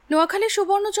নোয়াখালী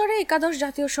সুবর্ণচরে একাদশ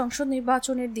জাতীয় সংসদ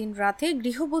নির্বাচনের দিন রাতে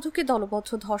গৃহবধূকে দলবদ্ধ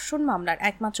ধর্ষণ মামলার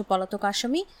একমাত্র পলাতক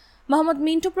আসামি মোহাম্মদ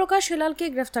মিন্টু প্রকাশ হেলালকে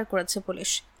গ্রেফতার করেছে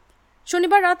পুলিশ।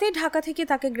 শনিবার রাতে ঢাকা থেকে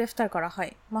তাকে গ্রেফতার করা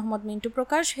হয়। মোহাম্মদ মিন্টু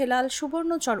প্রকাশ হেলাল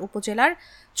সুবর্ণচর উপজেলার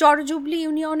চরজুবলি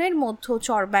ইউনিয়নের মধ্য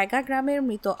চরব্যাগা গ্রামের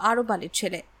মৃত আরব আলীর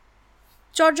ছেলে।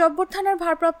 চরজব্বর থানার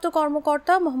ভারপ্রাপ্ত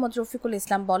কর্মকর্তা মোহাম্মদ রফিকুল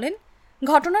ইসলাম বলেন,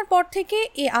 ঘটনার পর থেকে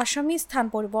এ আসামি স্থান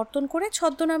পরিবর্তন করে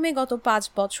ছদ্মনামে গত 5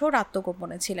 বছর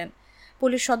আত্মগোপনে ছিলেন।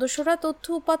 পুলিশ সদস্যরা তথ্য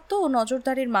উপাত্ত ও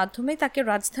নজরদারির মাধ্যমে তাকে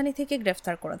রাজধানী থেকে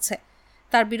গ্রেফতার করেছে।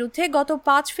 তার বিরুদ্ধে গত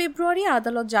 5 ফেব্রুয়ারি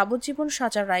আদালত যাবজ্জীবন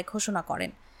সাজার রায় ঘোষণা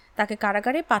করেন। তাকে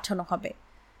কারাগারে পাঠানো হবে।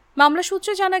 মামলা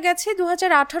সূত্রে জানা গেছে,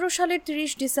 2018 সালের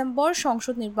 30 ডিসেম্বর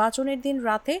সংসদ নির্বাচনের দিন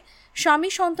রাতে স্বামী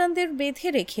সন্তানদের বেঁধে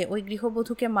রেখে ওই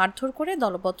গৃহবধূকে মারধর করে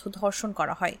দলবদ্ধ ধর্ষণ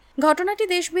করা হয়। ঘটনাটি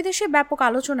দেশ বিদেশে ব্যাপক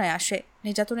আলোচনায় আসে।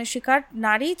 নির্যাতনের শিকার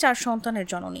নারী, 4 সন্তানের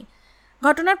জননী।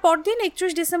 ঘটনার পরদিন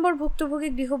 31 ডিসেম্বর ভুক্তভোগী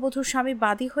গৃহবধূর স্বামী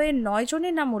বাদী হয়ে 9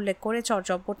 জনের নাম উল্লেখ করে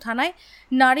চরজব্বর থানায়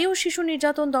নারী ও শিশু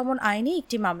নির্যাতন দমন আইনে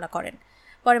একটি মামলা করেন।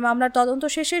 পরে মামলার তদন্ত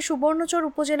শেষে সুবর্ণচর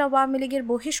উপজেলা আওয়ামী লীগের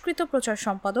বহিষ্কৃত প্রচার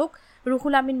সম্পাদক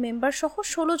রুহুল আমিন মেম্বার সহ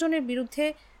 16 জনের বিরুদ্ধে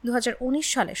 2019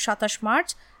 সালের 27 মার্চ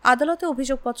আদালতে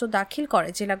অভিযোগপত্র দাখিল করে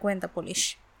জেলা গোয়েন্দা পুলিশ।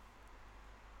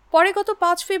 পরে গত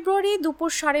 5 ফেব্রুয়ারি দুপুর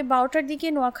 12:30টার দিকে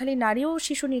নোয়াখালী নারী ও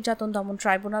শিশু নির্যাতন দমন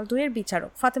ট্রাইব্যুনাল 2 এর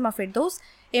বিচারক ফাতেমা ফেরদৌস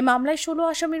এ মামলায় 16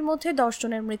 আসামির মধ্যে 10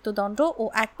 জনের মৃত্যুদণ্ড ও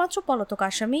একমাত্র পলাতক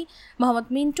আসামি মোহাম্মদ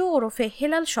মিন্টু ওরফে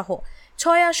হেলাল সহ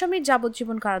 6 আসামির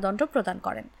যাবজ্জীবন কারাদণ্ড প্রদান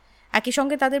করেন। একই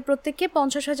সঙ্গে তাদের প্রত্যেককে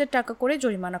 50,000 টাকা করে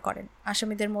জরিমানা করেন।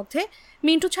 আসামিদের মধ্যে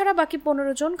মিন্টু ছাড়া বাকি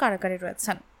 15 জন কারাগারে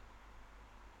রয়েছেন।